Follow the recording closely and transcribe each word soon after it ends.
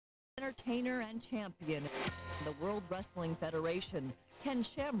entertainer and champion. The World Wrestling Federation, Ken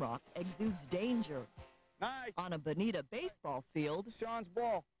Shamrock exudes danger. Nice. On a Bonita baseball field, Sean's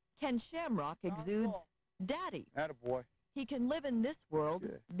ball. Ken Shamrock exudes daddy. Attaboy. He can live in this world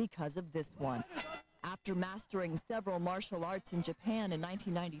because of this one. After mastering several martial arts in Japan in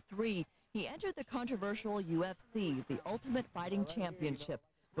 1993, he entered the controversial UFC, the Ultimate Fighting Championship,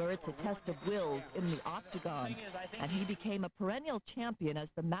 where it's a test of wills in the octagon. And he became a perennial champion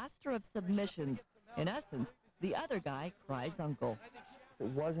as the master of submissions. In essence, the other guy cries uncle. If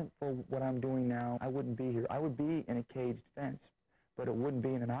it wasn't for what I'm doing now, I wouldn't be here. I would be in a caged fence, but it wouldn't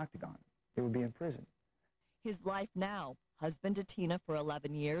be in an octagon. It would be in prison. His life now, husband to Tina for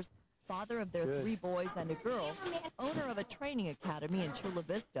 11 years, father of their 3 boys and a girl, owner of a training academy in Chula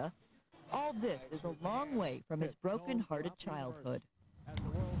Vista. All this is a long way from his broken-hearted childhood.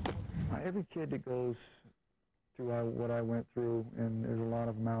 Every kid that goes through what I went through, and there's a lot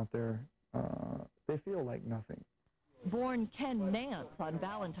of them out there, they feel like nothing. Born Ken Nance on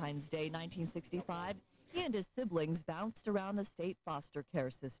Valentine's Day 1965, he and his siblings bounced around the state foster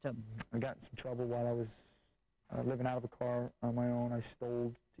care system. I got in some trouble while I was living out of a car on my own. I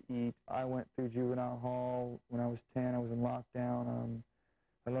stole to eat. I went through juvenile hall. When I was 10, I was in lockdown.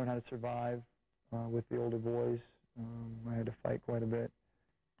 I learned how to survive with the older boys. I had to fight quite a bit.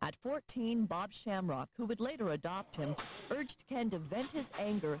 At 14, Bob Shamrock, who would later adopt him, urged Ken to vent his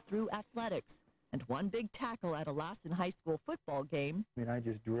anger through athletics. And one big tackle at a Lassen High School football game, I mean, I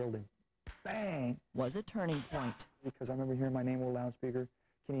just drilled him. Bang! Was a turning point. Because I remember hearing my name on the loudspeaker,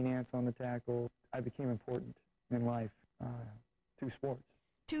 Kenny Nance on the tackle. I became important in life through sports.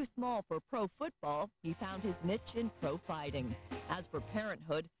 Too small for pro football, he found his niche in pro fighting. As for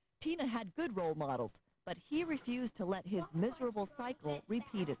parenthood, Tina had good role models, but he refused to let his miserable cycle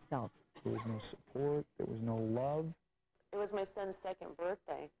repeat itself. There was no support. There was no love. It was my son's 2nd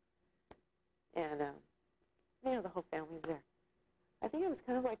birthday, and, you know, the whole family was there. I think it was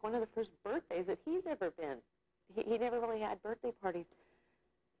kind of like one of the first birthdays that he's ever been. He never really had birthday parties.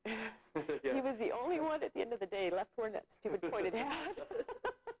 He was the only one at the end of the day left wearing that stupid pointed hat.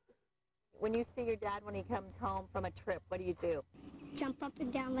 When you see your dad when he comes home from a trip, what do you do? Jump up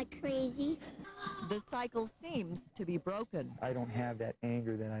and down like crazy. The cycle seems to be broken. I don't have that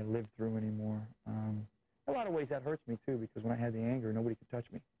anger that I lived through anymore. In a lot of ways that hurts me too, because when I had the anger, nobody could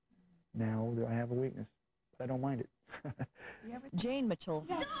touch me. Now I have a weakness, but I don't mind it. Jane Mitchell,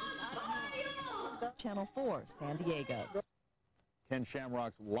 Channel 4, San Diego. Ken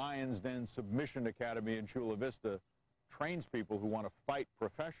Shamrock's Lions Den Submission Academy in Chula Vista trains people who want to fight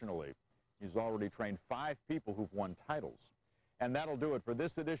professionally. He's already trained 5 people who've won titles. And that'll do it for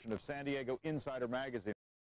this edition of San Diego Insider Magazine.